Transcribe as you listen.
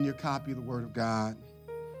Your copy of the Word of God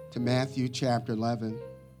to Matthew chapter 11.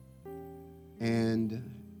 And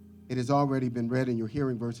it has already been read in your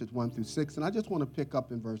hearing, verses 1 through 6. And I just want to pick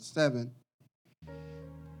up in verse 7.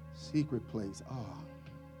 Secret place.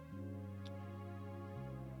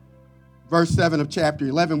 Verse 7 of chapter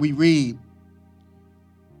 11, we read,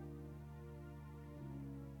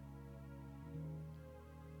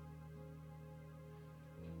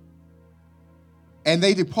 "And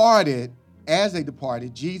they departed. As they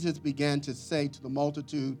departed, Jesus began to say to the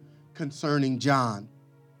multitude concerning John,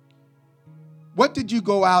 'What did you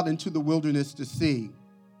go out into the wilderness to see?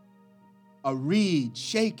 A reed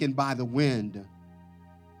shaken by the wind.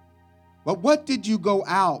 But what did you go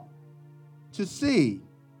out to see?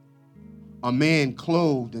 A man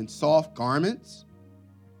clothed in soft garments?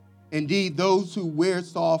 Indeed, those who wear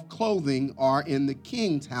soft clothing are in the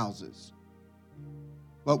king's houses.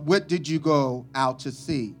 But what did you go out to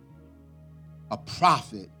see? A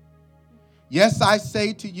prophet. Yes, I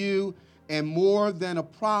say to you, and more than a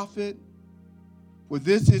prophet, for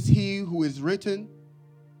this is he who is written,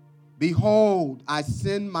 Behold, I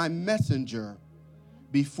send my messenger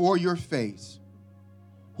before your face,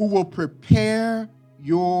 who will prepare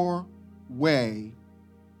your way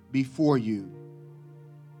before you.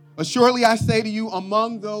 Assuredly, I say to you,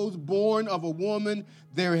 among those born of a woman,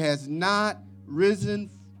 there has not risen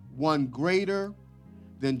one greater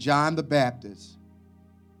than John the Baptist,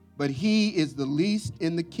 but he is the least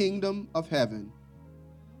in the kingdom of heaven.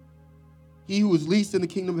 He who is least in the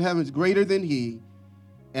kingdom of heaven is greater than he.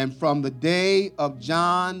 And from the day of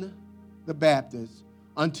John the Baptist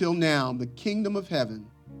until now, the kingdom of heaven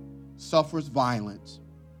suffers violence,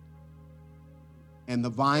 and the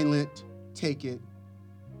violent take it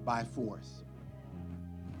by force."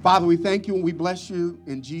 Father, we thank you and we bless you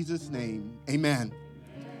in Jesus' name. Amen.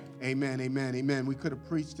 Amen, amen, amen. We could have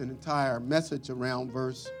preached an entire message around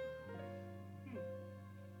verse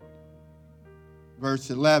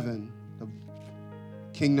 11. The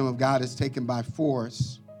kingdom of God is taken by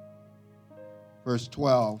force. Verse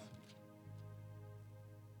 12.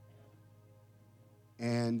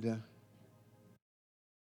 And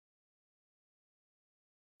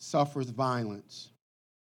suffers violence.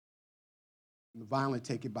 The violent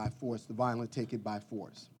take it by force. The violent take it by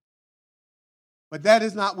force. But that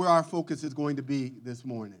is not where our focus is going to be this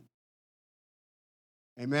morning.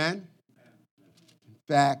 Amen? In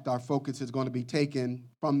fact, our focus is going to be taken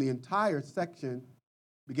from the entire section,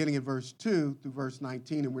 beginning in verse 2 through verse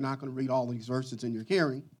 19, and we're not going to read all these verses in your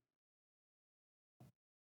hearing.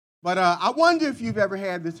 But I wonder if you've ever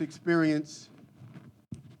had this experience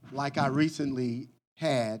like I recently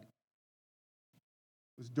had.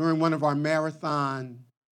 It was during one of our marathon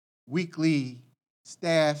weekly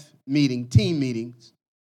staff team meetings.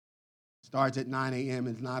 Starts at 9 a.m.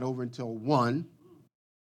 and is not over until 1.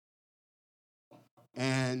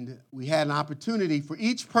 And we had an opportunity for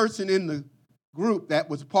each person in the group that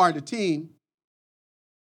was part of the team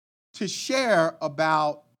to share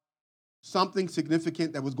about something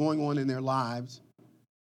significant that was going on in their lives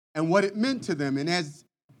and what it meant to them. And as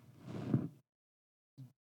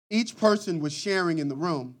each person was sharing in the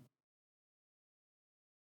room,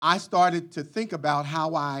 I started to think about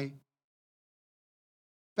how I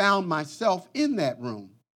found myself in that room.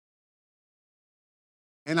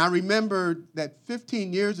 And I remembered that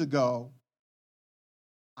 15 years ago,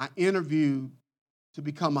 I interviewed to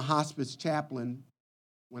become a hospice chaplain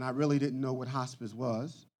when I really didn't know what hospice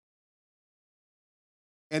was.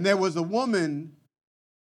 And there was a woman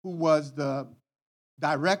who was the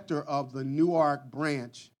director of the Newark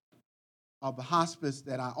branch of the hospice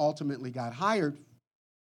that I ultimately got hired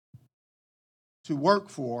to work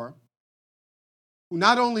for, who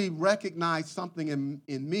not only recognized something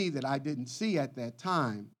in me that I didn't see at that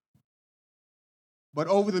time, but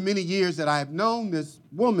over the many years that I have known this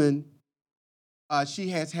woman, she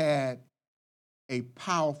has had a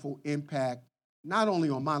powerful impact, not only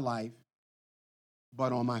on my life,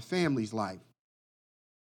 but on my family's life.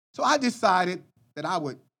 So I decided that I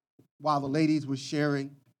would, while the ladies were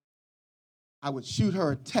sharing, I would shoot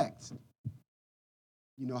her a text.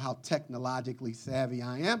 You know how technologically savvy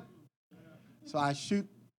I am. So I shoot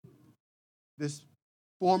this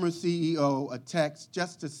former CEO a text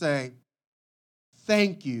just to say,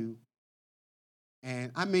 thank you.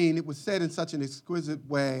 And I mean, it was said in such an exquisite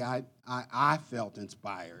way, I felt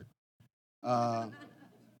inspired. And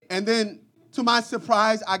then, to my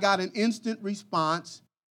surprise, I got an instant response.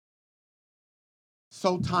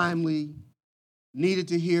 So timely, needed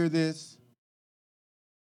to hear this.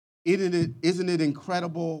 Isn't it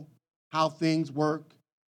incredible how things work?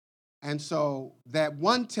 And so that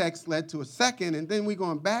one text led to a second, and then we're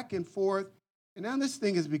going back and forth. And now this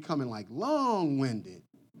thing is becoming like long-winded.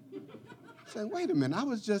 Saying, wait a minute, I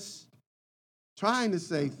was just trying to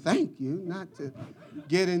say thank you, not to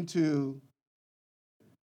get into.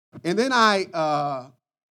 And then I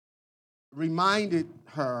reminded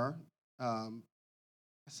her, I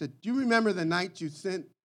said, do you remember the night you sent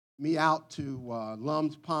me out to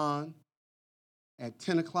Lum's Pond at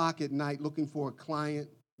 10 o'clock at night looking for a client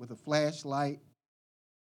with a flashlight?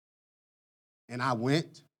 And I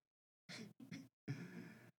went.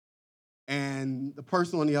 And the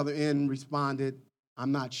person on the other end responded,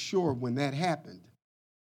 I'm not sure when that happened.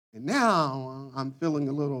 And now I'm feeling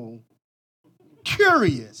a little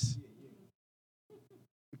curious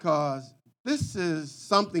because this is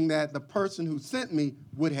something that the person who sent me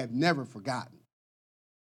would have never forgotten.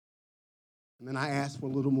 And then I asked for a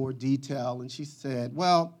little more detail, and she said,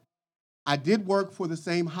 well, I did work for the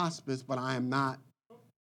same hospice, but I am not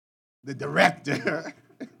the director.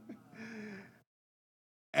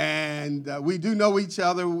 And we do know each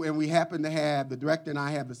other, and we happen to have, the director and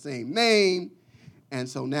I have the same name. And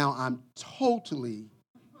so now I'm totally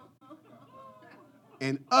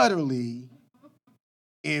and utterly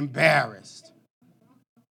embarrassed.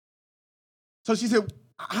 So she said,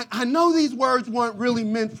 I know these words weren't really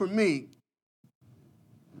meant for me,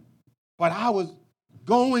 but I was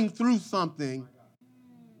going through something,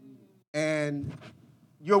 and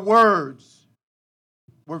your words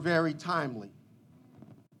were very timely.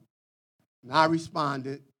 And I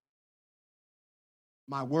responded,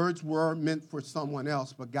 my words were meant for someone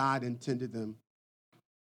else, but God intended them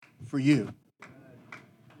for you.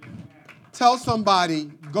 Tell somebody,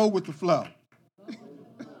 go with the flow.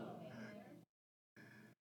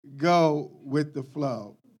 Go with the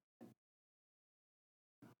flow.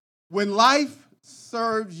 When life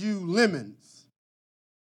serves you lemons,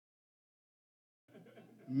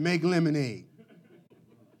 make lemonade.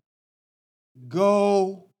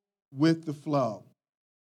 Go with the flow.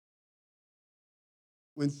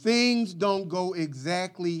 When things don't go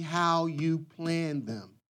exactly how you planned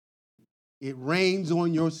them, it rains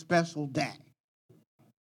on your special day,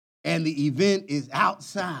 and the event is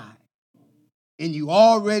outside, and you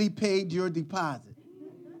already paid your deposit,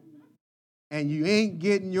 and you ain't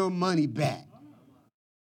getting your money back.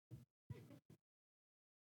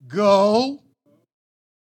 Go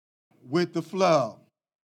with the flow.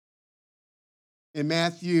 In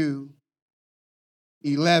Matthew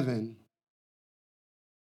 11,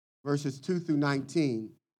 verses 2 through 19,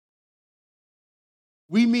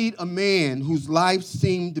 we meet a man whose life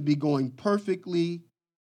seemed to be going perfectly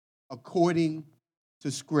according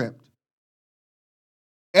to script.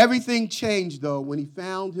 Everything changed, though, when he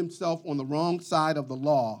found himself on the wrong side of the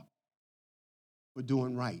law for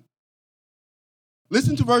doing right.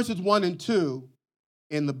 Listen to verses 1 and 2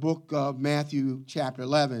 in the book of Matthew chapter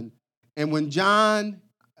 11. And when John,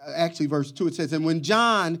 actually verse 2, it says, and when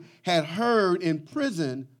John had heard in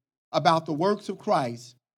prison about the works of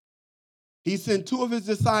Christ, he sent two of his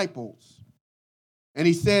disciples, and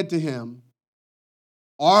he said to him,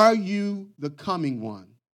 are you the coming one,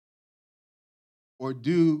 or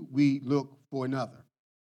do we look for another?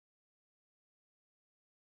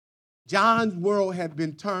 John's world had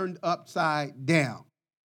been turned upside down.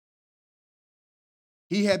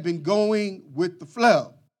 He had been going with the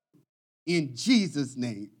flow in Jesus'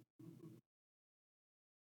 name.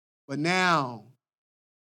 But now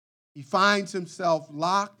he finds himself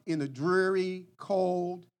locked in a dreary,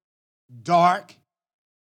 cold, dark,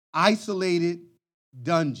 isolated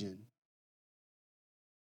dungeon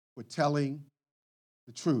for telling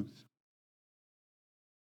the truth.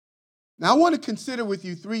 Now, I want to consider with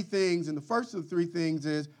you three things, and the first of the three things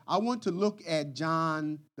is I want to look at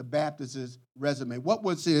John the Baptist's resume. What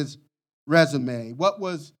was his resume? What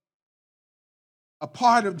was a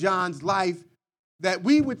part of John's life that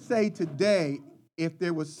we would say today, if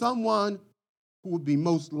there was someone who would be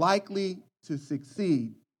most likely to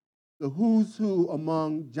succeed, the who's who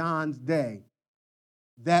among John's day,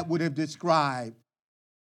 that would have described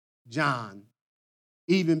John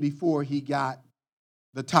even before he got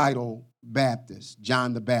the title Baptist,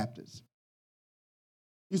 John the Baptist.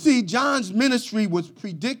 You see, John's ministry was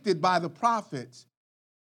predicted by the prophets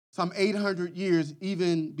some 800 years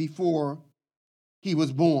even before he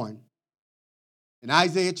was born. In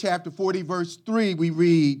Isaiah chapter 40, verse 3, we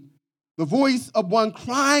read, the voice of one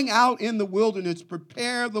crying out in the wilderness,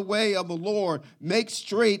 prepare the way of the Lord, make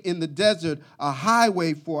straight in the desert a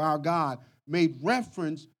highway for our God, made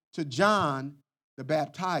reference to John the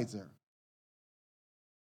Baptizer.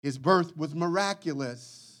 His birth was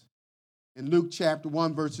miraculous. In Luke chapter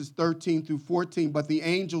 1, verses 13 through 14, but the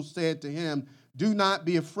angel said to him, do not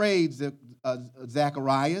be afraid,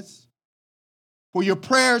 Zacharias, For your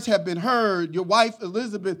prayers have been heard. Your wife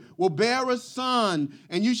Elizabeth will bear a son,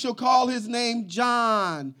 and you shall call his name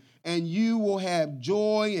John, and you will have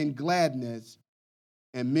joy and gladness,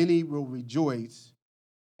 and many will rejoice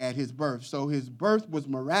at his birth. So his birth was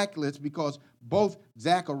miraculous because both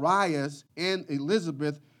Zacharias and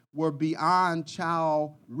Elizabeth were beyond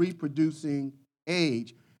child reproducing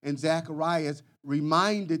age. And Zacharias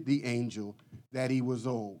reminded the angel that he was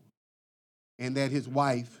old and that his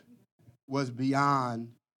wife was beyond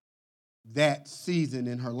that season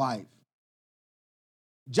in her life.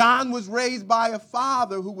 John was raised by a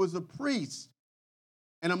father who was a priest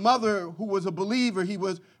and a mother who was a believer. He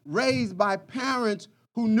was raised by parents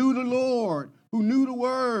who knew the Lord, who knew the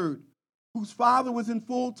word, whose father was in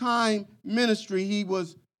full-time ministry. He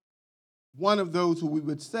was one of those who we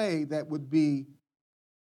would say that would be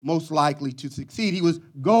most likely to succeed. He was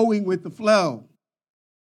going with the flow.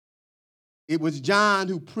 It was John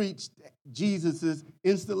who preached Jesus'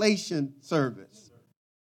 installation service.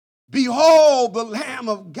 Behold, the Lamb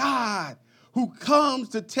of God who comes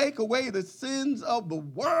to take away the sins of the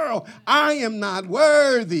world. I am not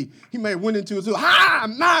worthy. He may have went into his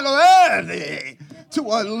I'm not worthy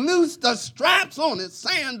to unloose the straps on his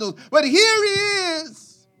sandals. But here he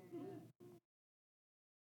is.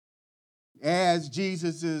 As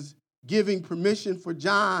Jesus is giving permission for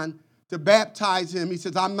John to baptize him, he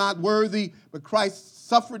says, I'm not worthy, but Christ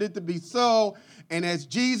suffered it to be so. And as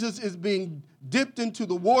Jesus is being dipped into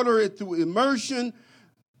the water through immersion,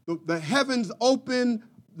 the heavens open,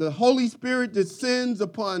 the Holy Spirit descends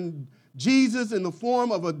upon Jesus in the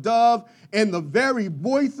form of a dove, and the very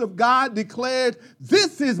voice of God declared,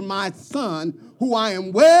 this is my son, who I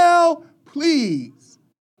am well pleased.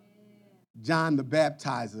 John the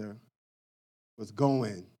Baptizer was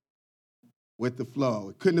going with the flow.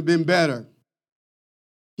 It couldn't have been better.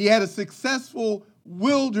 He had a successful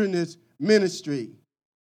wilderness ministry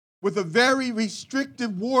with a very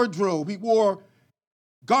restrictive wardrobe. He wore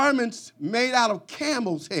garments made out of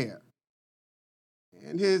camel's hair.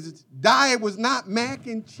 And his diet was not mac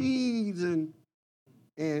and cheese and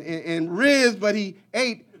ribs, but he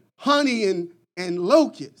ate honey and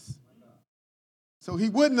locusts. So he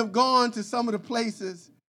wouldn't have gone to some of the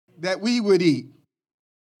places that we would eat.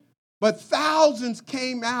 But thousands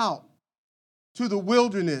came out to the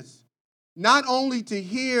wilderness, not only to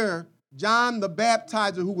hear John the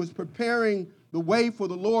Baptizer, who was preparing the way for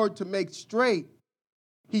the Lord to make straight.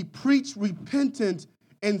 He preached repentance,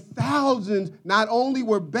 and thousands not only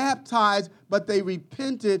were baptized, but they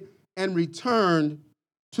repented and returned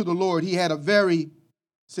to the Lord. He had a very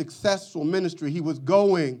successful ministry. He was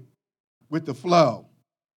going with the flow.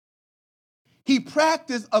 He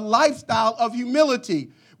practiced a lifestyle of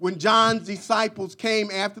humility. When John's disciples came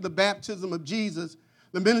after the baptism of Jesus,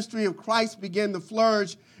 the ministry of Christ began to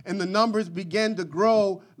flourish, and the numbers began to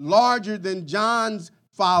grow larger than John's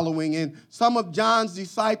following. And some of John's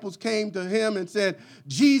disciples came to him and said,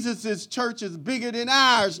 Jesus' church is bigger than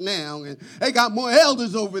ours now, and they got more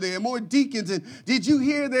elders over there, more deacons. And did you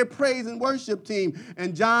hear their praise and worship team?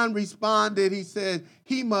 And John responded, he said,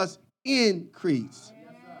 he must increase,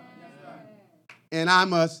 and I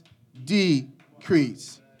must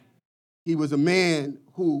decrease. He was a man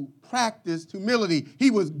who practiced humility.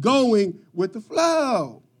 He was going with the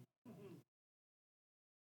flow.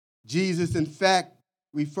 Jesus, in fact,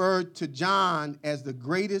 referred to John as the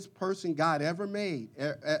greatest person God ever made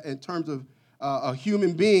in terms of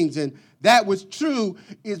human beings. And that was true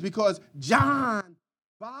is because John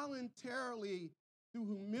voluntarily, through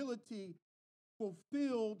humility,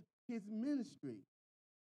 fulfilled his ministry.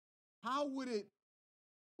 How would it,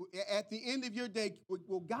 at the end of your day,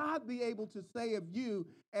 will God be able to say of you,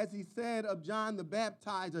 as he said of John the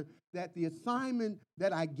Baptizer, that the assignment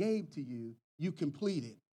that I gave to you, you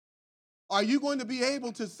completed? Are you going to be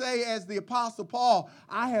able to say, as the Apostle Paul,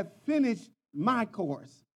 I have finished my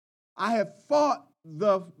course. I have fought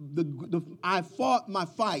I fought my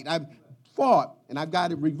fight. I've fought, and I've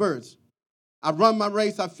got it reversed. I've run my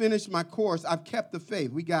race. I've finished my course. I've kept the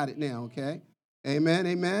faith. We got it now, okay? Amen,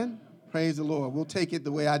 amen. Praise the Lord. We'll take it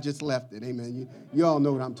the way I just left it. Amen. You all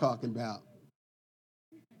know what I'm talking about.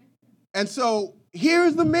 And so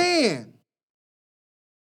here's the man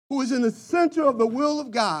who is in the center of the will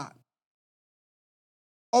of God,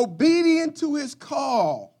 obedient to his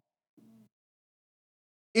call,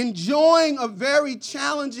 enjoying a very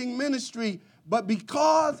challenging ministry, but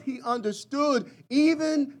because he understood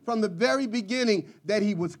even from the very beginning that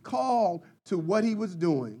he was called to what he was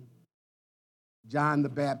doing, John the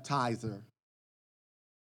Baptizer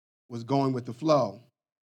was going with the flow.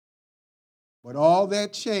 But all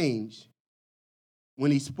that changed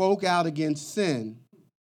when he spoke out against sin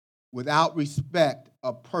without respect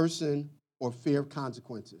of person or fear of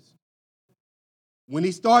consequences. When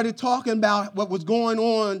he started talking about what was going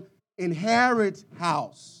on in Herod's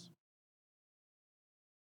house,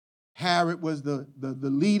 Herod was the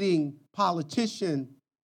leading politician.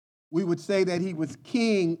 We would say that he was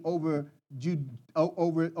king over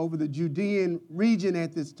the Judean region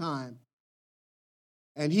at this time.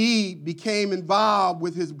 And he became involved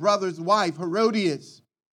with his brother's wife, Herodias.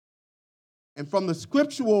 And from the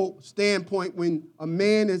scriptural standpoint, when a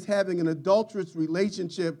man is having an adulterous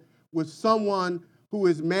relationship with someone who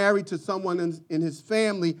is married to someone in his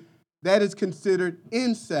family, that is considered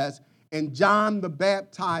incest. And John the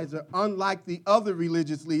Baptizer, unlike the other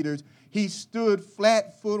religious leaders, he stood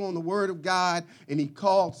flat foot on the word of God and he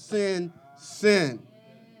called sin, sin.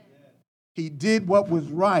 He did what was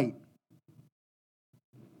right.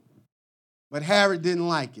 But Herod didn't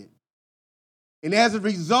like it. And as a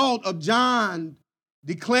result of John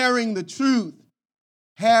declaring the truth,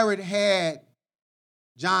 Herod had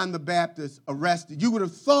John the Baptist arrested. You would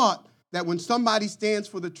have thought that when somebody stands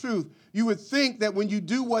for the truth, you would think that when you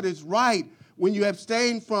do what is right, when you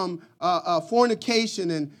abstain from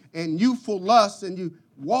fornication and youthful lust and you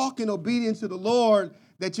walk in obedience to the Lord,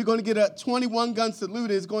 that you're going to get a 21-gun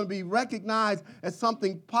salute. It's going to be recognized as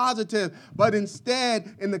something positive. But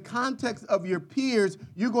instead, in the context of your peers,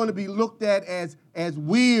 you're going to be looked at as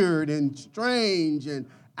weird and strange and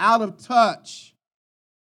out of touch.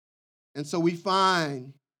 And so we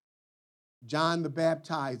find John the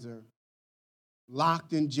Baptizer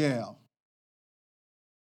locked in jail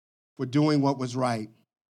for doing what was right.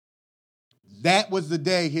 That was the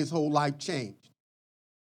day his whole life changed.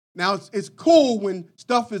 Now, it's cool when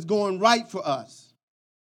stuff is going right for us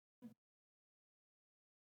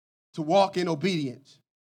to walk in obedience.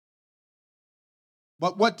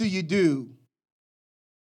 But what do you do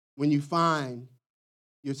when you find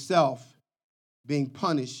yourself being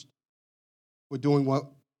punished for doing what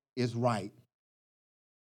is right?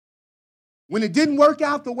 When it didn't work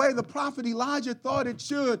out the way the prophet Elijah thought it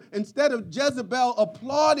should, instead of Jezebel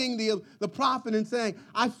applauding the prophet and saying,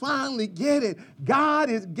 I finally get it, God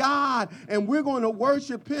is God, and we're going to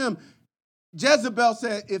worship him, Jezebel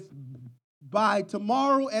said, if by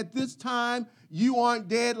tomorrow at this time you aren't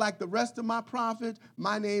dead like the rest of my prophets,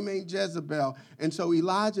 my name ain't Jezebel. And so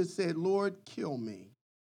Elijah said, Lord, kill me.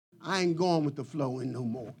 I ain't going with the flow in no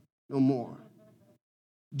more.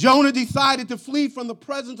 Jonah decided to flee from the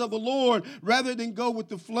presence of the Lord rather than go with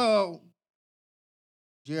the flow.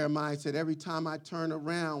 Jeremiah said, every time I turn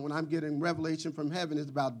around, when I'm getting revelation from heaven, it's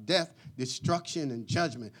about death, destruction, and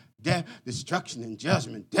judgment. Death, destruction, and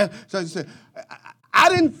judgment. Death. So he said, I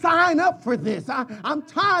didn't sign up for this. I'm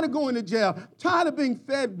tired of going to jail. I'm tired of being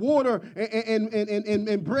fed water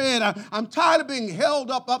and bread. I'm tired of being held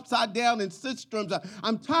up upside down in cisterns.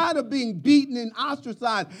 I'm tired of being beaten and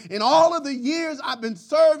ostracized. In all of the years I've been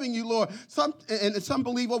serving you, Lord, some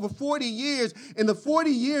believe over 40 years, in the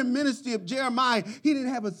 40-year ministry of Jeremiah, he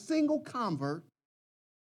didn't have a single convert.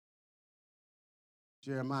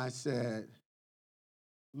 Jeremiah said,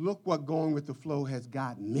 look what going with the flow has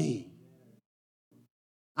gotten me.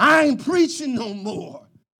 I ain't preaching no more.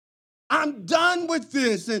 I'm done with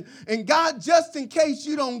this. And God, just in case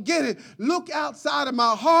you don't get it, look outside of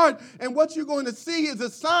my heart, and what you're going to see is a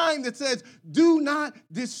sign that says, do not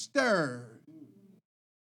disturb.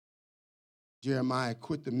 Jeremiah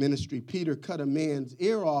quit the ministry. Peter cut a man's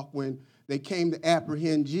ear off when they came to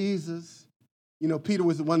apprehend Jesus. You know, Peter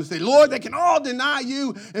was the one to say, Lord, they can all deny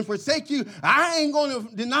you and forsake you. I ain't going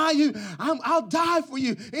to deny you. I'll die for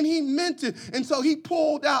you. And he meant it. And so he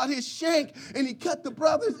pulled out his shank and he cut the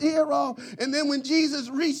brother's ear off. And then when Jesus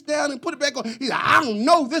reached down and put it back on, he said, I don't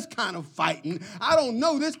know this kind of fighting. I don't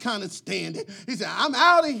know this kind of standing. He said, I'm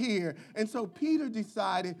out of here. And so Peter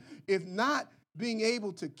decided, if not being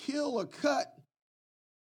able to kill or cut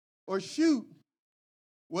or shoot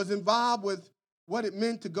was involved with what it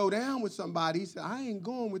meant to go down with somebody, he said, I ain't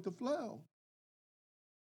going with the flow.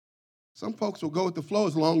 Some folks will go with the flow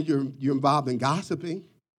as long as you're involved in gossiping,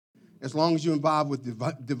 as long as you're involved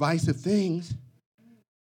with divisive things,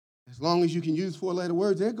 as long as you can use four-letter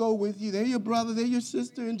words. They'll go with you. They're your brother. They're your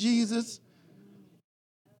sister in Jesus.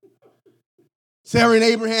 Sarah and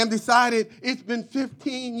Abraham decided it's been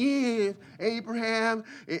 15 years. Abraham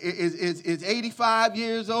is 85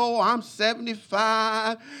 years old. I'm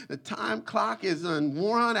 75. The time clock is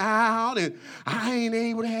worn out, and I ain't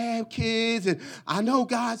able to have kids. And I know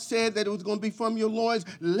God said that it was going to be from your loins.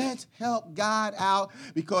 Let's help God out,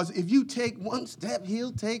 because if you take one step,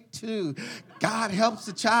 he'll take two. God helps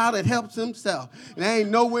the child that helps himself. And there ain't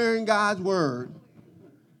nowhere in God's word.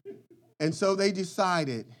 And so they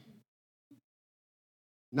decided,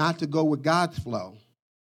 not to go with God's flow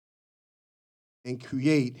and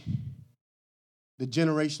create the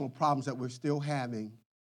generational problems that we're still having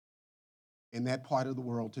in that part of the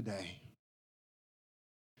world today.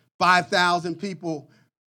 5,000 people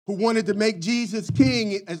who wanted to make Jesus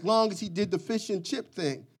king as long as he did the fish and chip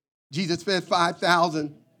thing. Jesus fed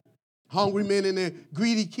 5,000 hungry men and their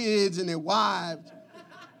greedy kids and their wives.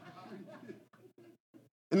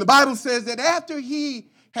 And the Bible says that after he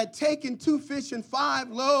had taken 2 fish and 5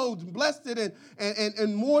 loaves, blessed it,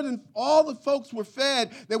 and more than all the folks were fed.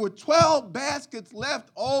 There were 12 baskets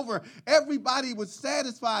left over. Everybody was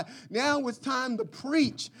satisfied. Now it's time to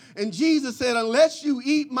preach. And Jesus said, unless you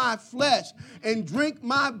eat my flesh and drink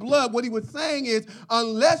my blood, what he was saying is,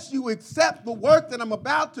 unless you accept the work that I'm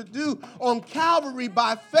about to do on Calvary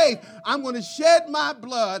by faith, I'm going to shed my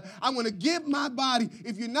blood. I'm going to give my body.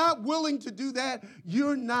 If you're not willing to do that,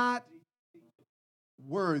 you're not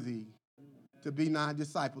worthy to be my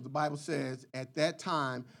disciples. The Bible says at that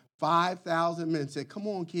time, 5,000 men said, come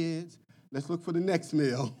on, kids, let's look for the next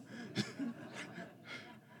meal.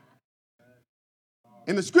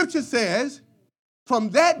 And the scripture says, from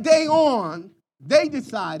that day on, they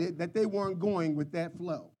decided that they weren't going with that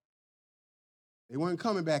flow. They weren't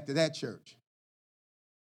coming back to that church.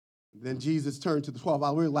 Then Jesus turned to the 12.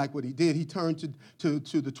 I really like what he did. He turned to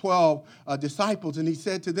the 12 disciples, and he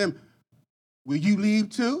said to them, will you leave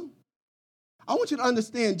too? I want you to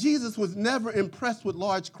understand, Jesus was never impressed with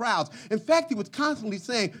large crowds. In fact, he was constantly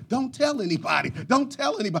saying, don't tell anybody. Don't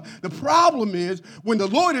tell anybody. The problem is when the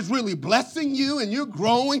Lord is really blessing you and you're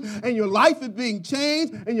growing and your life is being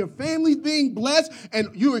changed and your family's being blessed and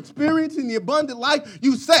you're experiencing the abundant life,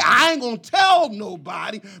 you say, I ain't going to tell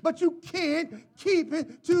nobody, but you can't keep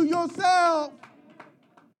it to yourself.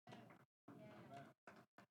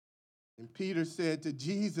 And Peter said to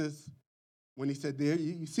Jesus, when he said, there,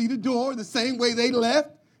 you see the door, the same way they left,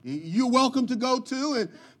 you're welcome to go too. And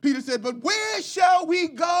Peter said, but where shall we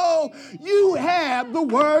go? You have the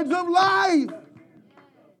words of life.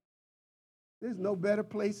 There's no better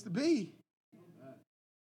place to be.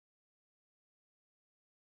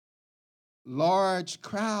 Large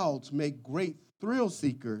crowds make great thrill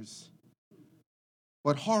seekers,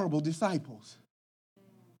 but horrible disciples.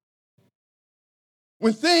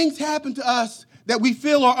 When things happen to us that we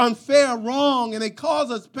feel are unfair, wrong, and they cause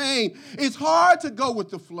us pain, it's hard to go with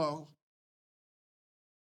the flow.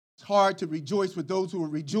 It's hard to rejoice with those who are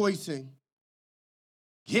rejoicing.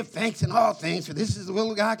 Give thanks in all things, for this is the will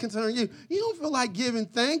of God concerning you. You don't feel like giving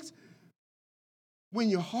thanks when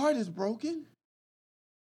your heart is broken,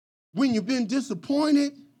 when you've been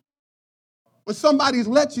disappointed, when somebody's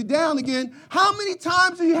let you down again. How many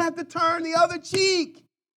times do you have to turn the other cheek?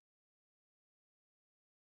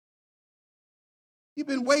 You've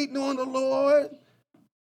been waiting on the Lord.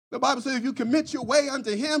 The Bible says if you commit your way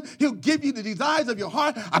unto him, he'll give you the desires of your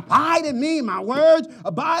heart. Abide in me, my words,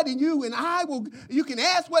 abide in you, and I will. You can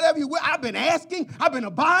ask whatever you will. I've been asking, I've been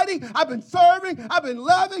abiding, I've been serving, I've been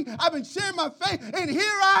loving, I've been sharing my faith, and here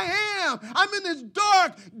I am. I'm in this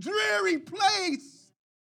dark, dreary place.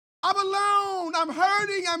 I'm alone, I'm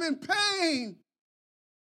hurting, I'm in pain.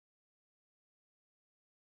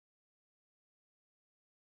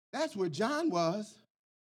 That's where John was.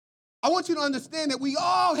 I want you to understand that we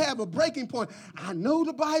all have a breaking point. I know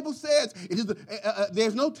the Bible says it is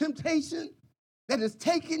there's no temptation that is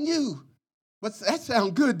taking you. But that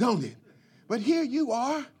sounds good, don't it? But here you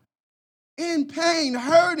are in pain,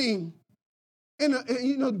 hurting.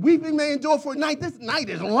 Weeping may endure for a night. This night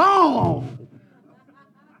is long.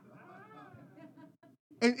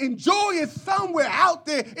 And joy is somewhere out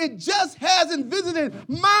there. It just hasn't visited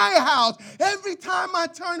my house. Every time I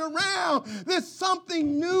turn around, there's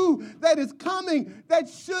something new that is coming that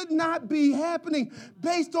should not be happening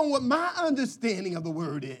based on what my understanding of the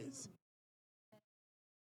word is.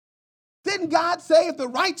 Didn't God say, if the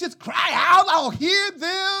righteous cry out, I'll hear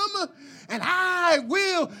them, and I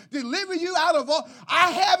will deliver you out of all?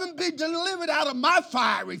 I haven't been delivered out of my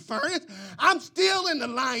fiery furnace. I'm still in the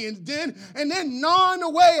lion's den, and they're gnawing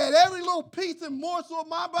away at every little piece and morsel of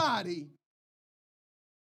my body.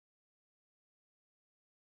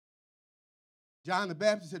 John the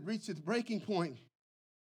Baptist had reached his breaking point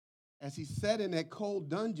as he sat in that cold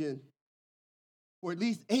dungeon for at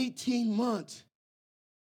least 18 months.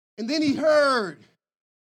 And then he heard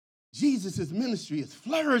Jesus' ministry is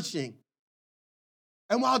flourishing.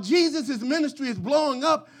 And while Jesus' ministry is blowing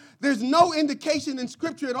up, there's no indication in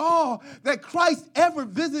Scripture at all that Christ ever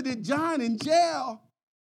visited John in jail.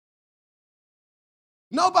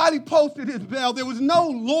 Nobody posted his bail. There was no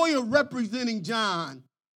lawyer representing John.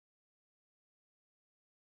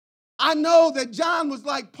 I know that John was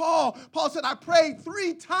like Paul. Paul said, I prayed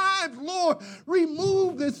 3 times, Lord,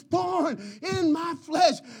 remove this thorn in my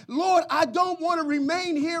flesh. Lord, I don't want to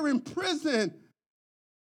remain here in prison.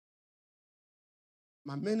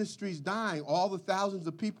 My ministry's dying. All the thousands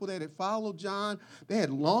of people that had followed John, they had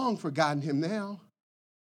long forgotten him now.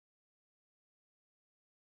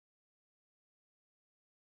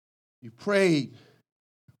 You prayed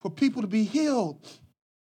for people to be healed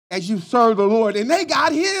as you serve the Lord, and they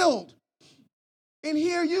got healed. And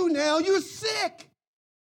here you now, you're sick.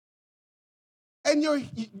 And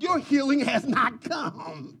your healing has not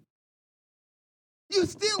come. You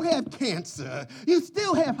still have cancer. You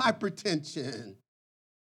still have hypertension.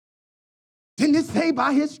 Didn't it say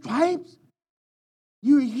by his stripes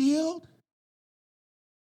you're healed?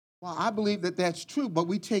 Well, I believe that that's true, but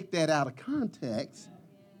we take that out of context.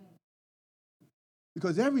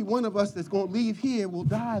 Because every one of us that's going to leave here will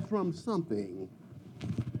die from something.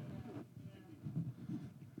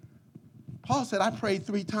 Paul said, I prayed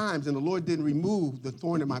 3 times and the Lord didn't remove the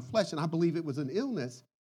thorn in my flesh, and I believe it was an illness.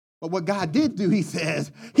 But what God did do, he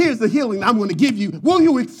says, here's the healing I'm going to give you. Will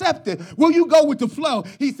you accept it? Will you go with the flow?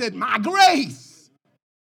 He said, my grace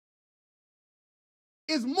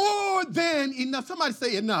is more than enough. Somebody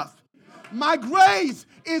say enough. My grace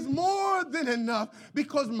is more than enough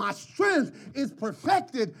because my strength is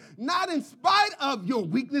perfected, not in spite of your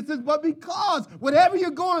weaknesses, but because whatever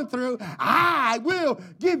you're going through, I will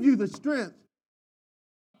give you the strength.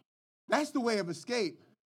 That's the way of escape.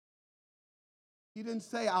 He didn't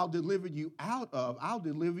say, I'll deliver you out of, I'll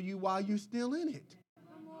deliver you while you're still in it.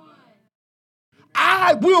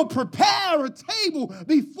 I will prepare a table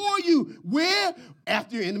before you. Where?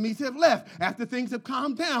 After your enemies have left, after things have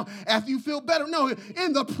calmed down, after you feel better. No,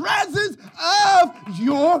 in the presence of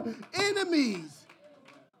your enemies.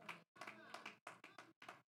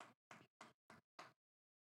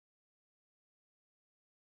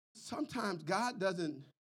 Sometimes God doesn't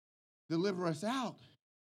deliver us out.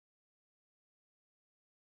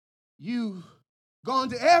 You've gone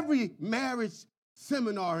to every marriage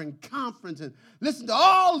seminar and conference and listened to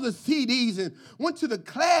all of the CDs and went to the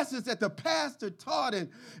classes that the pastor taught and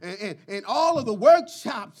all of the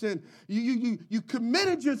workshops, and you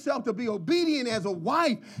committed yourself to be obedient as a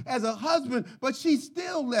wife, as a husband, but she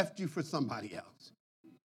still left you for somebody else.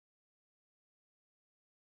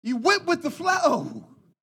 You went with the flow.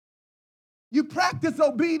 You practice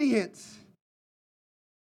obedience.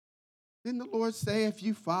 Didn't the Lord say, if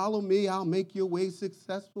you follow me, I'll make your way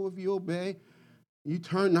successful if you obey? You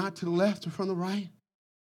turn not to the left or from the right.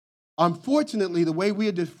 Unfortunately, the way we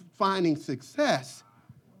are defining success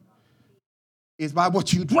is by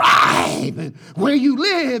what you drive and where you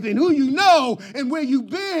live and who you know and where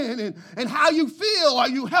you've been and how you feel. Are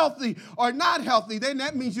you healthy or not healthy? Then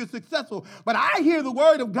that means you're successful. But I hear the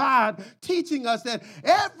word of God teaching us that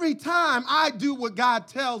every time I do what God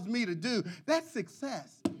tells me to do, that's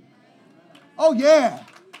success. Oh, yeah.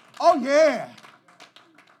 Oh, yeah.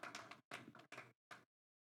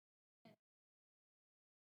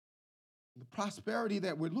 The prosperity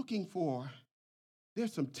that we're looking for,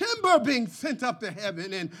 there's some timber being sent up to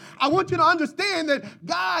heaven, and I want you to understand that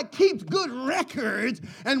God keeps good records,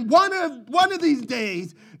 and one of these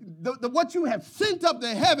days, what you have sent up to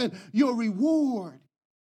heaven, your reward.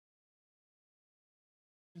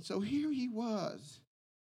 And so here he was.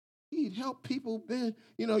 He'd helped people,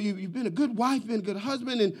 you've been a good wife, been a good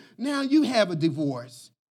husband, and now you have a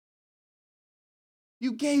divorce.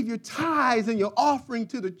 You gave your tithes and your offering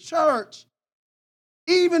to the church,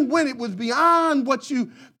 even when it was beyond what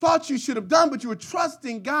you thought you should have done, but you were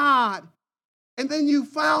trusting God. And then you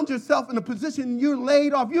found yourself in a position you're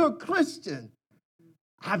laid off. You're a Christian.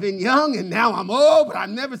 I've been young and now I'm old, but I've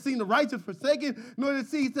never seen the righteous forsaken, nor the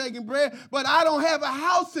seed taking bread. But I don't have a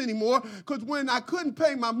house anymore because when I couldn't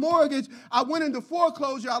pay my mortgage, I went into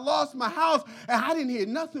foreclosure. I lost my house, and I didn't hear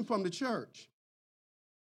nothing from the church.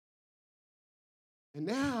 And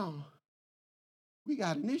now we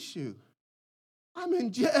got an issue. I'm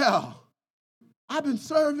in jail. I've been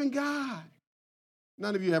serving God.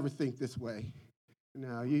 None of you ever think this way.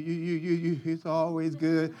 No, it's always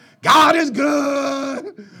good. God is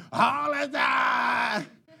good all the time.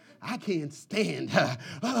 I can't stand her,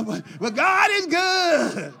 but God is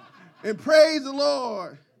good. And praise the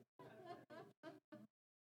Lord.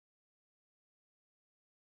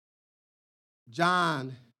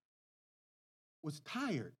 John was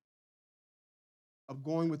tired of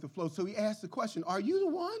going with the flow, so he asked the question, are you the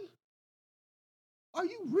one? Are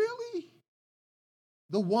you really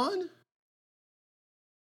the one?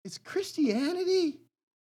 Is Christianity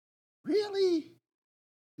really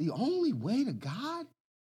the only way to God?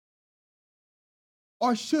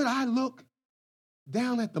 Or should I look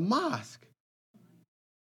down at the mosque?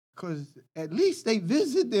 Because at least they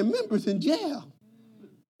visit their members in jail.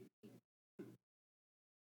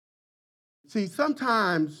 See,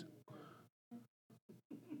 sometimes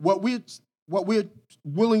what we're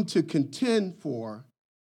willing to contend for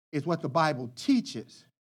is what the Bible teaches.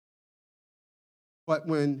 But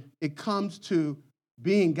when it comes to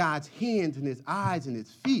being God's hands and his eyes and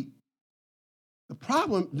his feet, the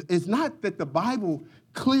problem is not that the Bible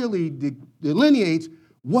clearly delineates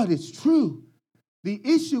what is true. The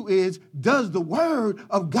issue is, does the word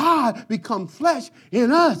of God become flesh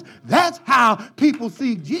in us? That's how people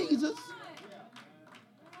see Jesus.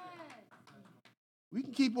 We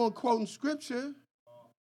can keep on quoting scripture.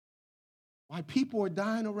 Why people are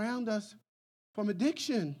dying around us from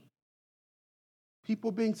addiction.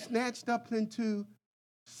 People being snatched up into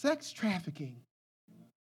sex trafficking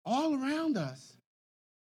all around us.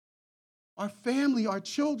 Our family, our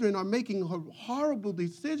children are making horrible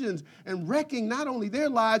decisions and wrecking not only their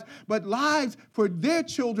lives, but lives for their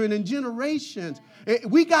children and generations.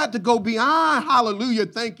 We got to go beyond, hallelujah,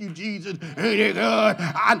 thank you, Jesus. Ain't it good?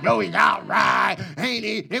 I know he's all right, ain't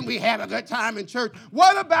he? And we have a good time in church.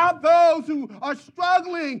 What about those who are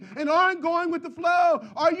struggling and aren't going with the flow?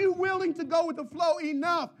 Are you willing to go with the flow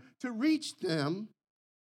enough to reach them?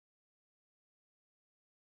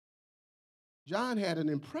 John had an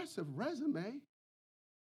impressive resume,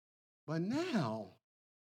 but now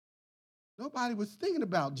nobody was thinking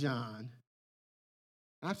about John.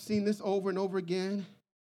 I've seen this over and over again,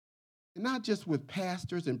 and not just with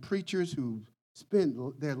pastors and preachers who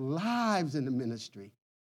spend their lives in the ministry,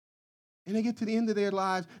 and they get to the end of their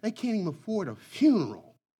lives, they can't even afford a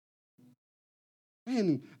funeral.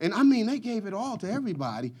 And I mean, they gave it all to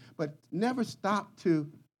everybody, but never stopped to.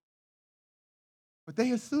 But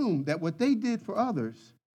they assumed that what they did for others,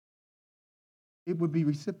 it would be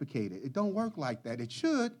reciprocated. It don't work like that. It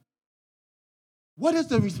should. What is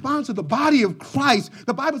the response of the body of Christ?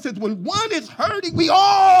 The Bible says when one is hurting, we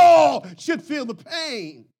all should feel the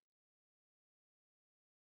pain.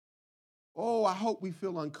 Oh, I hope we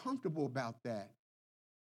feel uncomfortable about that.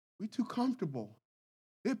 We're too comfortable.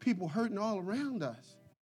 There are people hurting all around us.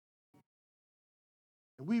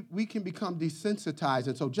 And we can become desensitized.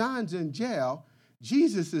 And so John's in jail.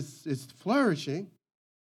 Jesus is flourishing.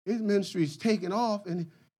 His ministry is taking off, and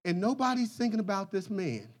nobody's thinking about this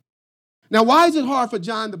man. Now, why is it hard for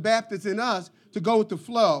John the Baptist and us to go with the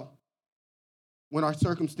flow when our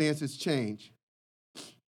circumstances change?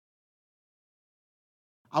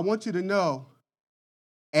 I want you to know,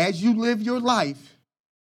 as you live your life,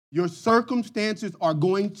 your circumstances are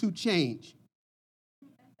going to change.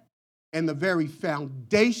 And the very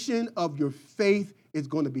foundation of your faith is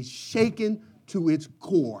going to be shaken to its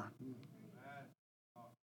core.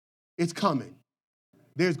 It's coming.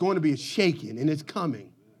 There's going to be a shaking, and it's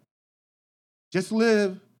coming. Just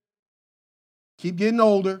live. Keep getting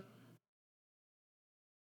older.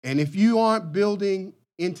 And if you aren't building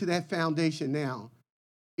into that foundation now,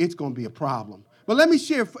 it's going to be a problem. But let me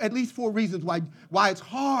share at least 4 reasons why it's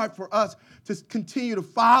hard for us to continue to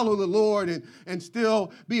follow the Lord and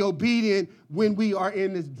still be obedient when we are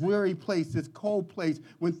in this dreary place, this cold place,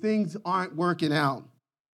 when things aren't working out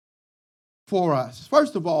for us.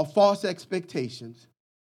 First of all, false expectations.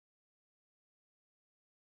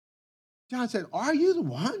 John said, "Are you the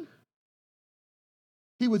one?"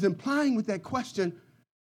 He was implying with that question,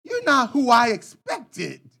 you're not who I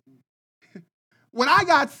expected. When I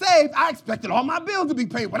got saved, I expected all my bills to be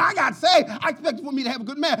paid. When I got saved, I expected for me to have a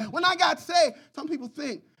good marriage. When I got saved, some people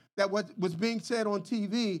think that what was being said on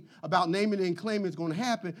TV about naming and claiming is going to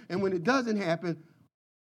happen, and when it doesn't happen,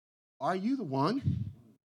 are you the one?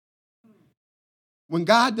 When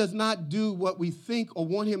God does not do what we think or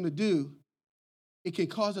want him to do, it can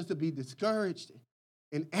cause us to be discouraged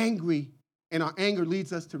and angry, and our anger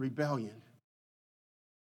leads us to rebellion.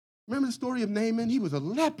 Remember the story of Naaman? He was a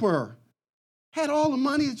leper. Had all the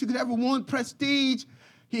money that you could ever want, prestige.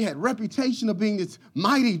 He had reputation of being this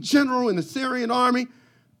mighty general in the Syrian army.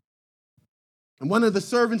 And one of the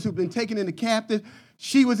servants who'd been taken into captive,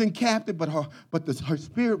 she was in captive, but her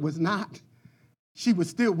spirit was not. She was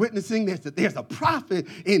still witnessing this, that there's a prophet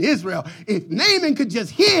in Israel. If Naaman could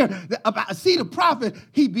just see the prophet,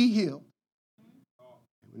 he'd be healed.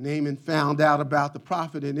 When Naaman found out about the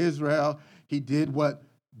prophet in Israel, he did what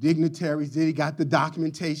dignitaries did. He got the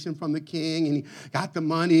documentation from the king, and he got the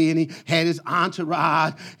money, and he had his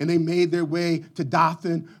entourage, and they made their way to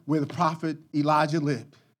Dothan, where the prophet Elijah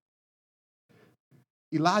lived.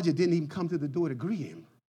 Elijah didn't even come to the door to greet him.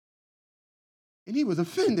 And he was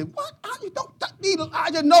offended. What? You don't need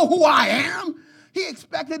Elijah to know who I am? He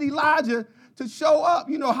expected Elijah to show up.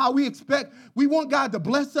 You know how we want God to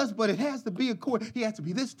bless us, but it has to be according. He has to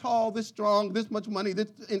be this tall, this strong, this much money,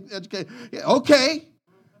 this educated. Yeah, okay.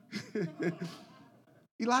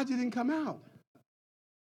 Elijah didn't come out.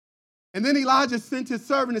 And then Elijah sent his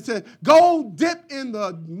servant and said, go dip in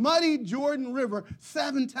the muddy Jordan River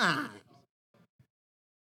 7 times.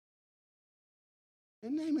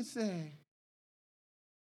 And Naaman said,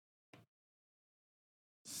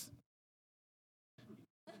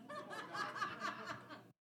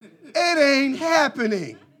 it ain't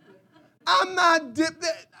happening. I'm not dipped.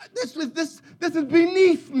 This is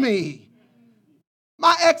beneath me.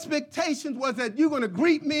 My expectations was that you're going to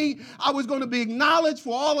greet me. I was going to be acknowledged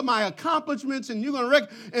for all of my accomplishments, and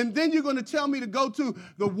and then you're going to tell me to go to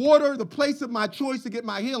the water, the place of my choice to get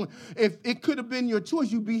my healing. If it could have been your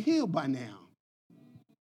choice, you'd be healed by now.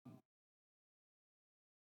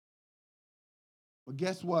 But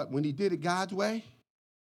guess what? When he did it God's way,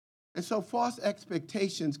 and so false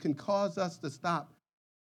expectations can cause us to stop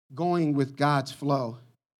going with God's flow.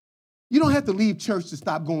 You don't have to leave church to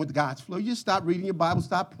stop going with God's flow. You stop reading your Bible,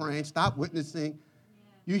 stop praying, stop witnessing.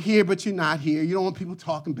 You're here, but you're not here. You don't want people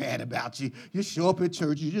talking bad about you. You show up at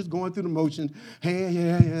church. You're just going through the motions. Hey,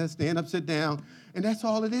 yeah, stand up, sit down. And that's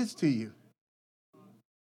all it is to you.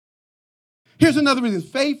 Here's another reason.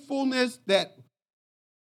 Faithfulness that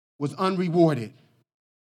was unrewarded.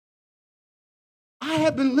 I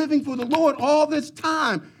have been living for the Lord all this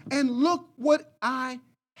time, and look what I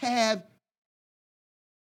have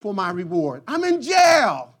for my reward. I'm in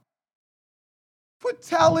jail for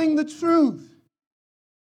telling the truth.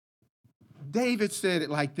 David said it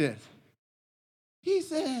like this. He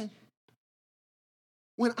said,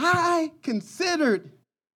 when I considered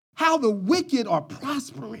how the wicked are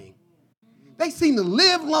prospering, they seem to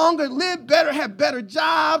live longer, live better, have better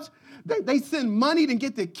jobs. They send money to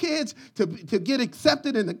get their kids to get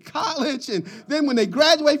accepted into college. And then when they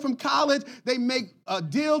graduate from college, they make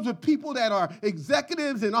deals with people that are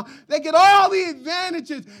executives and all. They get all the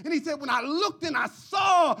advantages. And he said, when I looked and I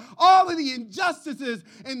saw all of the injustices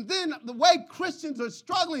and then the way Christians are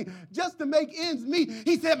struggling just to make ends meet,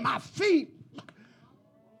 he said, my feet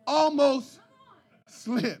almost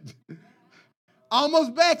slipped.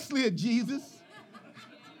 Almost backslid, Jesus.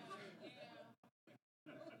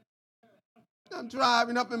 I'm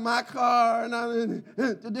driving up in my car, and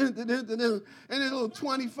this little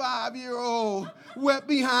 25-year-old wet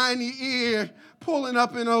behind the ear pulling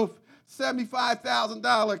up in a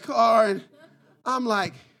 $75,000 car, and I'm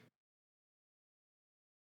like,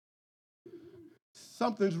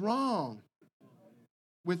 something's wrong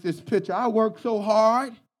with this picture. I work so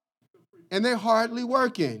hard, and they're hardly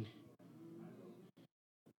working.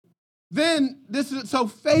 Then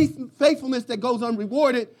faithfulness that goes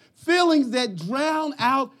unrewarded, feelings that drown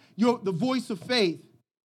out the voice of faith.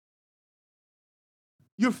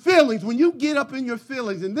 Your feelings, when you get up in your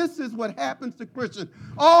feelings, and this is what happens to Christians,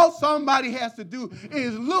 all somebody has to do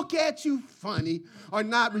is look at you funny or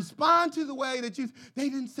not respond to the way that they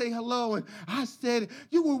didn't say hello, and I said it.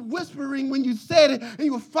 You were whispering when you said it, and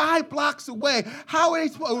you were 5 blocks away. How are they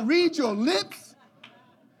supposed to read your lips?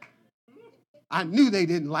 I knew they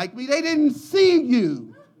didn't like me. They didn't see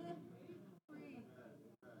you.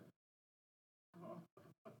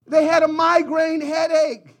 They had a migraine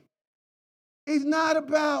headache. It's not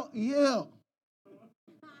about you.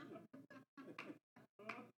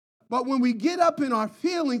 But when we get up in our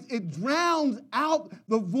feelings, it drowns out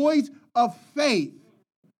the voice of faith.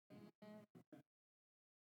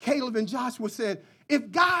 Caleb and Joshua said,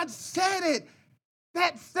 if God said it,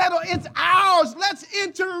 that's settled. It's ours. Let's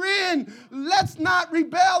enter in. Let's not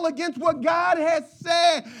rebel against what God has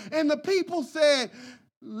said. And the people said,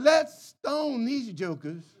 let's stone these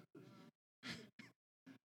jokers.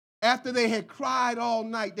 After they had cried all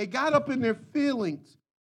night, they got up in their feelings.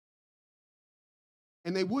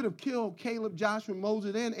 And they would have killed Caleb, Joshua,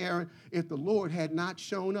 Moses, and Aaron if the Lord had not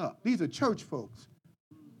shown up. These are church folks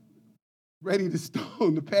ready to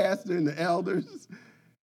stone the pastor and the elders.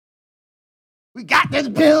 We got this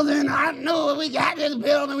building. I knew it. We got this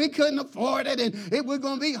building. We couldn't afford it, and it was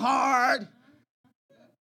going to be hard.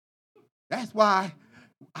 That's why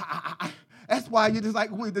you're just like,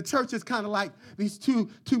 the church is kind of like these two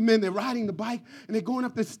men. They're riding the bike, and they're going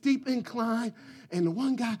up this steep incline. And the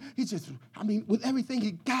one guy, with everything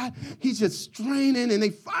he got, he's just straining. And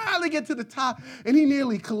they finally get to the top, and he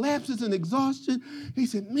nearly collapses in exhaustion. He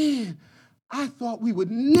said, man, I thought we would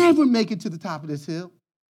never make it to the top of this hill.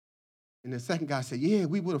 And the second guy said, yeah,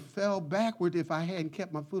 we would have fell backward if I hadn't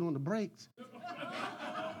kept my foot on the brakes.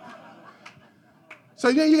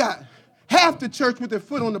 So then you got half the church with their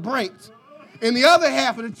foot on the brakes, And the other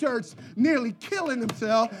half of the church nearly killing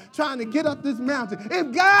themselves trying to get up this mountain.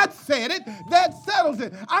 If God said it, that settles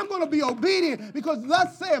it. I'm going to be obedient because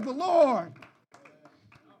thus saith the Lord.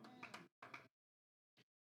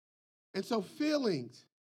 And so feelings.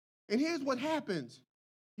 And here's what happens.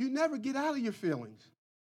 You never get out of your feelings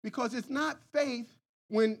because it's not faith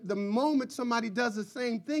when the moment somebody does the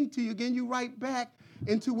same thing to you again, you right back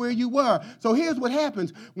into where you were. So here's what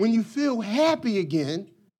happens. When you feel happy again,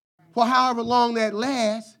 for however long that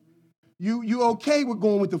lasts, you okay with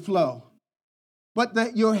going with the flow. But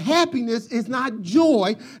that your happiness is not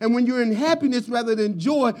joy. And when you're in happiness rather than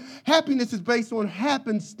joy, happiness is based on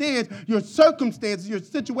happenstance, your circumstances, your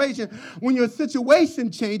situation. When your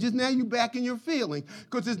situation changes, now you're back in your feelings.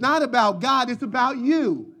 Because it's not about God, it's about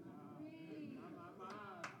you.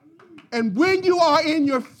 And when you are in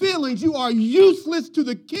your feelings, you are useless to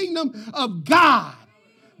the kingdom of God.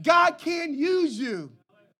 God can't use you.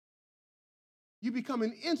 You become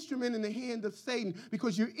an instrument in the hand of Satan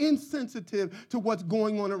because you're insensitive to what's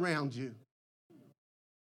going on around you.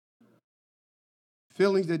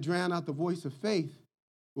 Feelings that drown out the voice of faith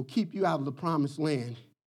will keep you out of the promised land.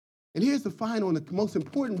 And here's the final and the most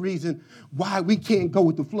important reason why we can't go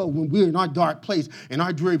with the flow when we're in our dark place, in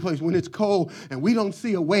our dreary place, when it's cold and we don't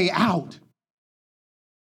see a way out.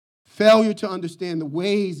 Failure to understand the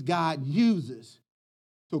ways God uses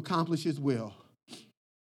to accomplish his will.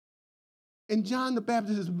 And John the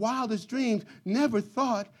Baptist's wildest dreams never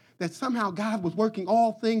thought that somehow God was working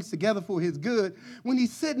all things together for his good when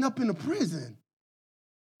he's sitting up in a prison.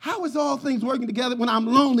 How is all things working together when I'm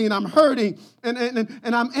lonely and I'm hurting and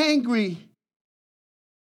I'm angry?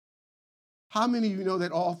 How many of you know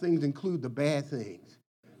that all things include the bad things,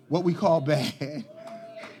 what we call bad?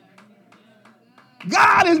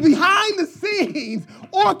 God is behind the scenes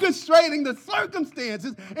orchestrating the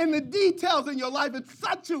circumstances and the details in your life in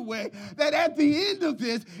such a way that at the end of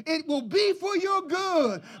this, it will be for your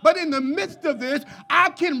good. But in the midst of this, I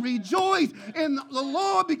can rejoice in the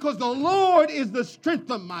Lord because the Lord is the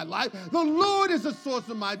strength of my life. The Lord is the source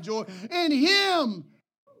of my joy. In him,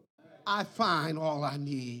 I find all I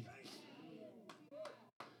need.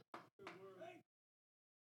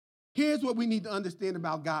 Here's what we need to understand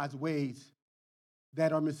about God's ways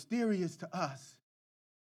that are mysterious to us.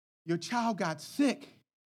 Your child got sick.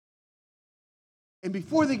 And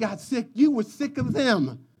before they got sick, you were sick of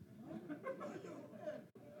them.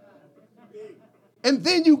 And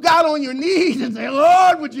then you got on your knees and said,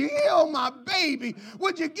 Lord, would you heal my baby?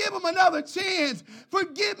 Would you give him another chance?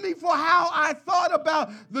 Forgive me for how I thought about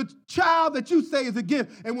the child that you say is a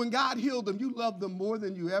gift. And when God healed them, you loved them more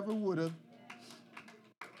than you ever would have.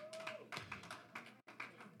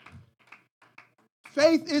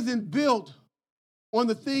 Faith isn't built on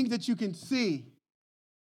the things that you can see,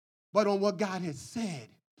 but on what God has said.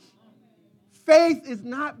 Faith is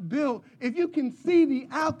not built. If you can see the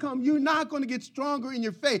outcome, you're not going to get stronger in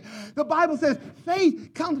your faith. The Bible says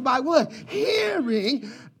faith comes by what? Hearing,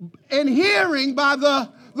 and hearing by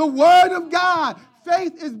the word of God.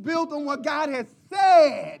 Faith is built on what God has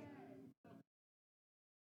said,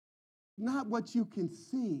 not what you can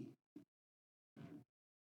see.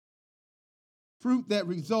 Fruit that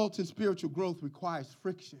results in spiritual growth requires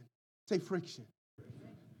friction. Say friction.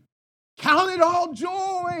 Count it all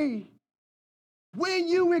joy when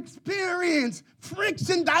you experience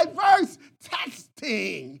friction, diverse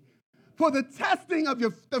testing. For the testing of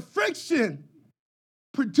the friction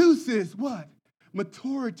produces what?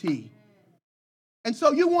 Maturity. And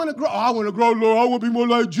so you want to grow. Oh, I want to grow, Lord. I want to be more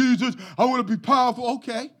like Jesus. I want to be powerful.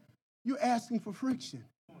 Okay. You're asking for friction.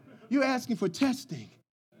 You're asking for testing.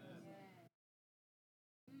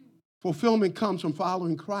 Fulfillment comes from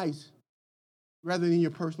following Christ rather than your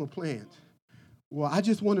personal plans. Well, I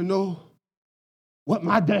just want to know what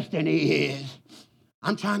my destiny is.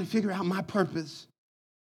 I'm trying to figure out my purpose.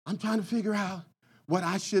 I'm trying to figure out what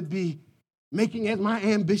I should be making as my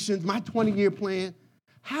ambitions, my 20-year plan.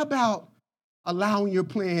 How about allowing your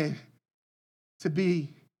plan to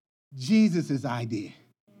be Jesus' idea?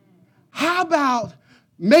 How about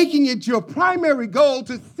making it your primary goal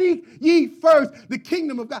to seek ye first the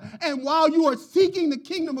kingdom of God? And while you are seeking the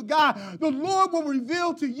kingdom of God, the Lord will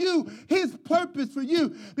reveal to you his purpose for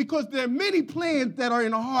you, because there are many plans that are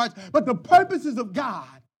in our hearts, but the purposes of God.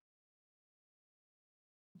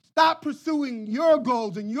 Stop pursuing your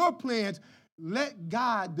goals and your plans. Let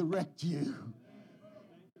God direct you.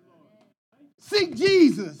 Seek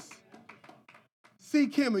Jesus.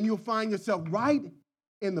 Seek him, and you'll find yourself right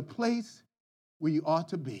in the place where you ought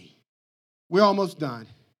to be. We're almost done.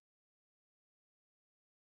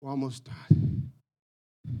 We're almost done.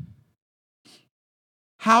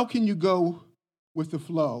 How can you go with the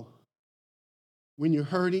flow when you're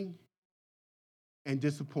hurting and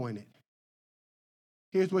disappointed,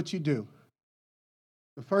 here's what you do.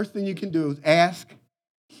 The first thing you can do is ask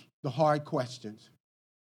the hard questions.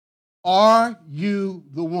 Are you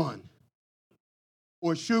the one?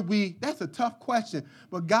 Or should we? That's a tough question,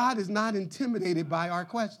 but God is not intimidated by our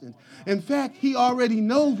questions. In fact, he already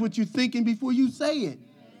knows what you're thinking before you say it.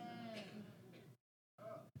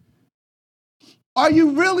 Are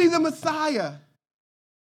you really the Messiah?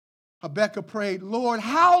 Habakkuk prayed, Lord,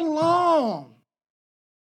 how long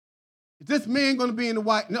is this man going to be in the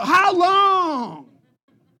White? No, how long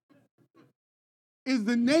is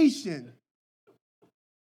the nation?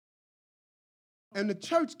 And the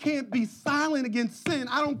church can't be silent against sin.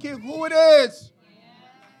 I don't care who it is.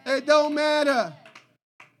 It don't matter.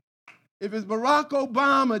 If it's Barack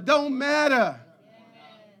Obama, it don't matter.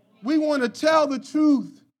 We want to tell the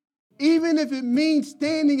truth, even if it means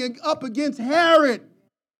standing up against Herod.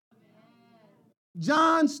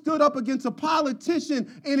 John stood up against a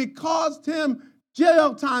politician, and it caused him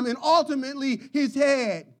jail time and ultimately his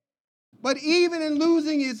head. But even in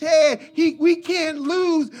losing his head, we can't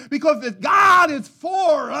lose, because if God is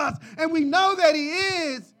for us, and we know that he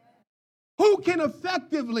is, who can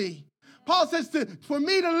effectively? Paul says, for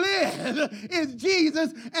me to live is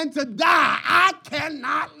Jesus, and to die, I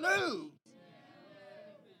cannot lose.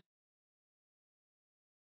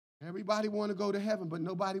 Everybody want to go to heaven, but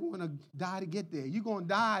nobody want to die to get there. You're going to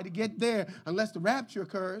die to get there unless the rapture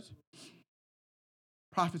occurs.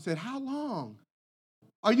 Prophet said, how long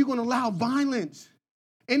are you going to allow violence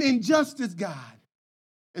and injustice, God?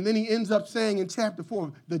 And then he ends up saying in chapter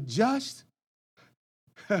 4, the just,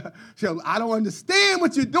 I don't understand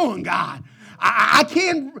what you're doing, God. I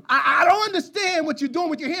don't understand what you're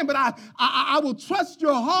doing with your hand, but I will trust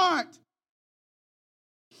your heart.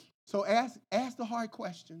 So ask the hard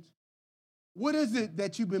questions. What is it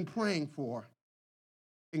that you've been praying for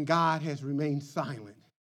and God has remained silent?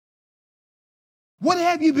 What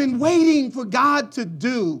have you been waiting for God to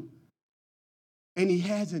do and he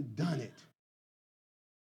hasn't done it?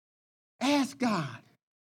 Ask God.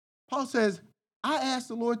 Paul says, I asked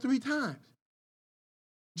the Lord 3 times.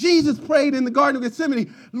 Jesus prayed in the Garden of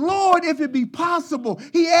Gethsemane, Lord, if it be possible.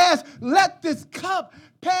 He asked, let this cup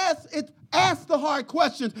pass. Ask the hard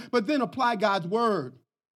questions, but then apply God's word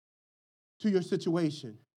to your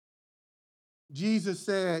situation. Jesus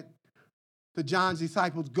said to John's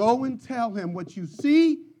disciples, go and tell him what you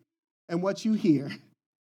see and what you hear.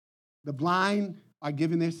 The blind are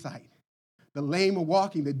given their sight. The lame are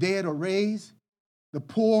walking. The dead are raised. The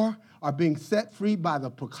poor are being set free by the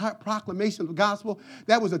proclamation of the gospel.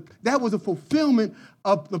 That was a fulfillment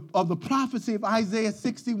of the prophecy of Isaiah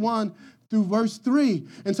 61 through verse 3.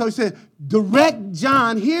 And so he said, direct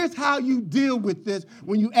John, here's how you deal with this.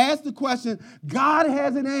 When you ask the question, God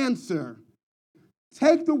has an answer.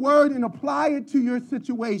 Take the word and apply it to your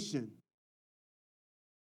situation.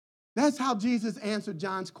 That's how Jesus answered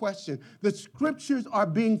John's question. The scriptures are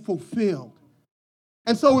being fulfilled.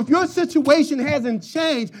 And so if your situation hasn't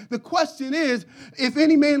changed, the question is, if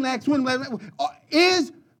any man lacks wisdom,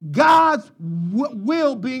 is God's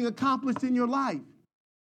will being accomplished in your life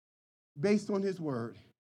based on his word?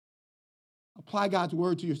 Apply God's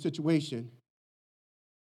word to your situation.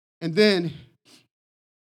 And then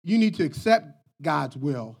you need to accept God's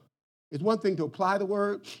will. It's one thing to apply the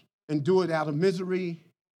word and do it out of misery.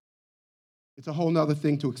 It's a whole other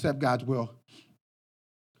thing to accept God's will.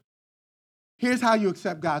 Here's how you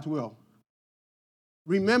accept God's will.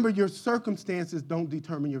 Remember, your circumstances don't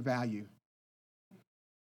determine your value.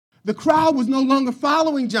 The crowd was no longer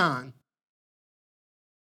following John.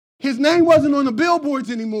 His name wasn't on the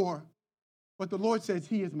billboards anymore. But the Lord says,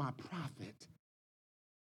 he is my prophet.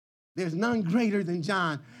 There's none greater than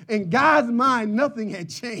John. In God's mind, nothing had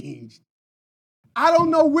changed. I don't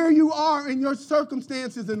know where you are in your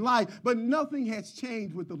circumstances in life, but nothing has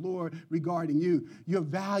changed with the Lord regarding you. Your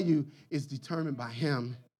value is determined by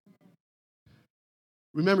him.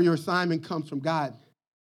 Remember, your assignment comes from God,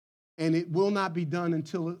 and it will not be done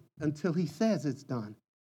until he says it's done.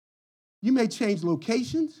 You may change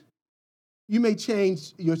locations. You may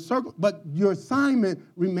change your circle, but your assignment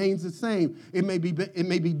remains the same. It may be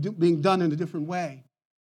being done in a different way.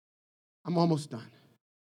 I'm almost done.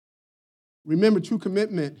 Remember, true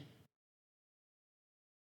commitment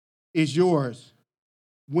is yours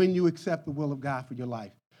when you accept the will of God for your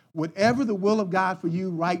life. Whatever the will of God for you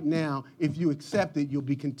right now, if you accept it, you'll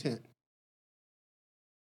be content.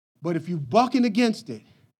 But if you're bucking against it,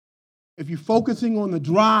 if you're focusing on the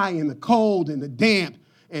dry and the cold and the damp,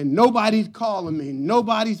 and nobody's calling me,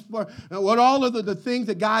 what all of the things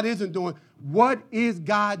that God isn't doing, what is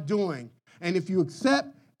God doing? And if you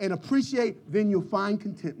accept and appreciate, then you'll find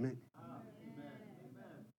contentment.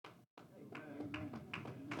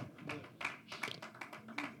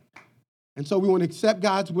 And so we want to accept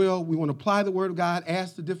God's will. We want to apply the word of God,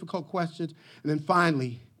 ask the difficult questions, and then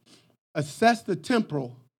finally, assess the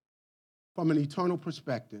temporal from an eternal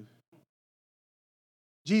perspective.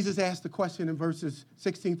 Jesus asked the question in verses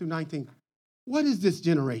 16 through 19, what is this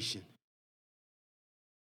generation?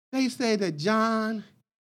 They say that John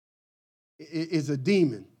is a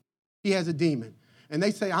demon. He has a demon. And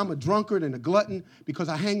they say, I'm a drunkard and a glutton because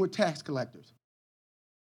I hang with tax collectors.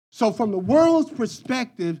 So from the world's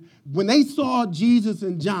perspective, when they saw Jesus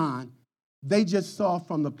and John, they just saw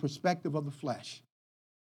from the perspective of the flesh.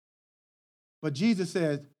 But Jesus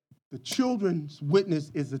says, the children's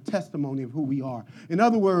witness is the testimony of who we are. In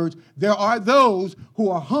other words, there are those who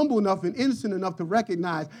are humble enough and innocent enough to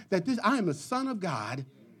recognize that I am the Son of God,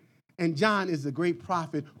 and John is a great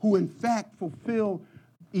prophet who in fact fulfilled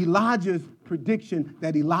Elijah's prediction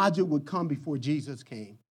that Elijah would come before Jesus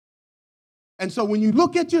came. And so when you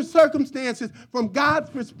look at your circumstances from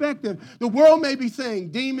God's perspective, the world may be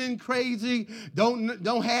saying, demon, crazy,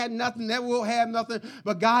 don't have nothing, never will have nothing.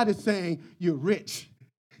 But God is saying, you're rich.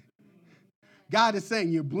 God is saying,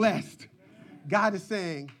 you're blessed. God is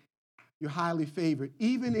saying, you're highly favored.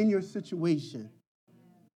 Even in your situation,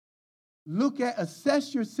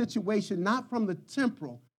 assess your situation, not from the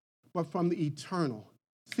temporal, but from the eternal.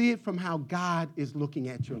 See it from how God is looking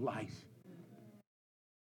at your life.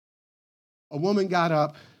 A woman got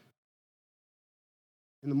up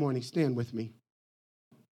in the morning, stand with me,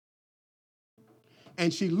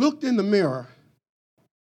 and she looked in the mirror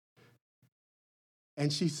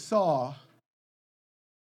and she saw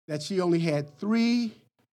that she only had 3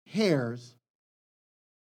 hairs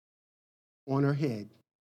on her head.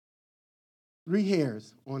 3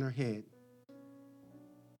 hairs on her head.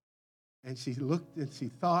 And she looked and she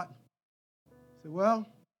thought, said, well,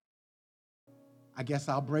 I guess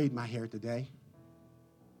I'll braid my hair today.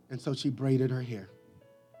 And so she braided her hair.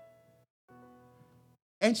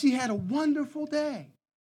 And she had a wonderful day.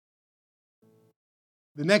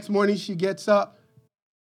 The next morning she gets up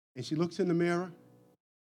and she looks in the mirror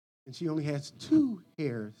and she only has 2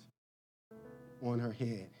 hairs on her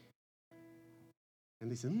head.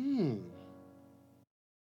 And they said,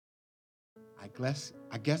 I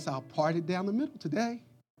guess I'll part it down the middle today.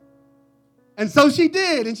 And so she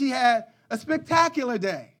did, and she had a spectacular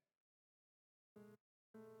day.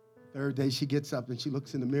 3rd day she gets up and she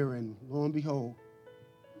looks in the mirror, and lo and behold,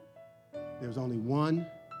 there's only 1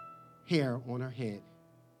 hair on her head.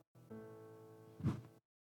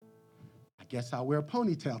 I guess I'll wear a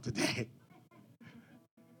ponytail today.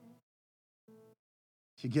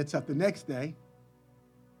 She gets up the next day.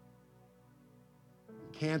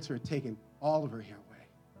 Cancer had taken all of her hair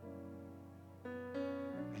away.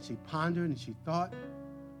 And she pondered and she thought,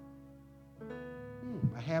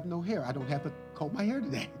 I have no hair. I don't have to comb my hair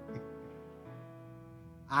today.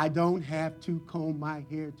 I don't have to comb my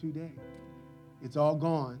hair today. It's all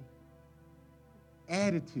gone.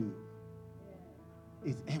 Attitude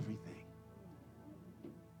is everything.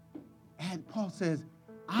 And Paul says,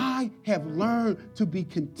 I have learned to be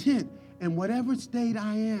content in whatever state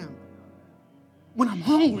I am. When I'm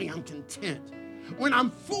hungry, I'm content. When I'm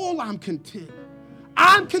full, I'm content.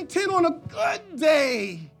 I'm content on a good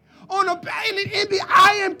day. On a bad day,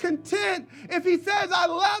 I am content. If he says, I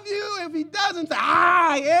love you, if he doesn't,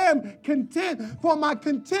 I am content. For my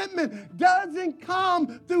contentment doesn't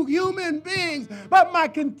come through human beings, but my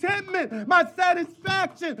contentment, my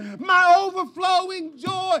satisfaction, my overflowing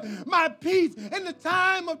joy, my peace in the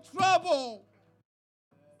time of trouble.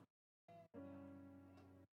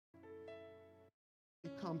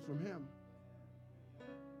 It comes from him.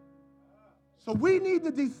 So we need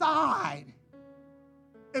to decide,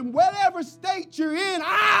 in whatever state you're in,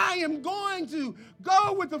 I am going to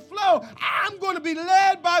go with the flow. I'm going to be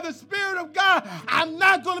led by the Spirit of God. I'm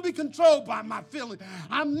not going to be controlled by my feelings.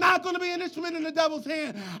 I'm not going to be an instrument in the devil's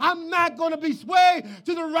hand. I'm not going to be swayed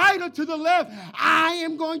to the right or to the left. I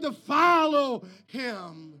am going to follow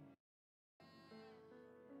him.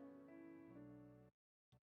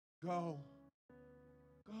 Go.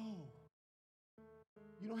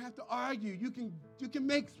 You don't have to argue. You can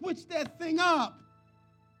switch that thing up.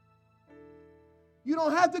 You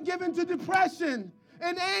don't have to give in to depression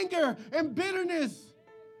and anger and bitterness.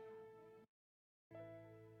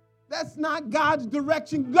 That's not God's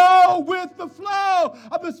direction. Go with the flow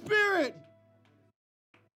of the Spirit.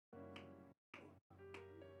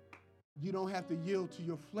 You don't have to yield to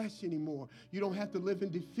your flesh anymore. You don't have to live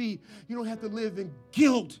in defeat. You don't have to live in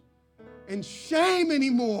guilt and shame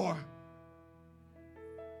anymore.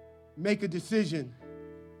 Make a decision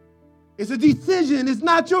It's a decision. It's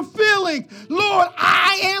not your feelings. Lord,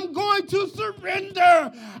 I am going to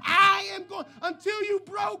surrender. I am going, until you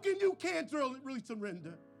broken, you can't really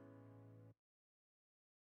surrender.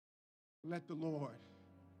 Let the Lord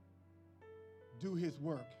do his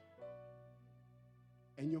work.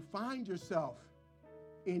 And you'll find yourself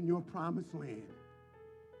in your promised land,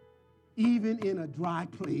 even in a dry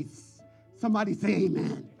place. Somebody say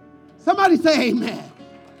amen. Somebody say amen.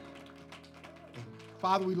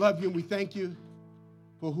 Father, we love you and we thank you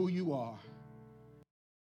for who you are.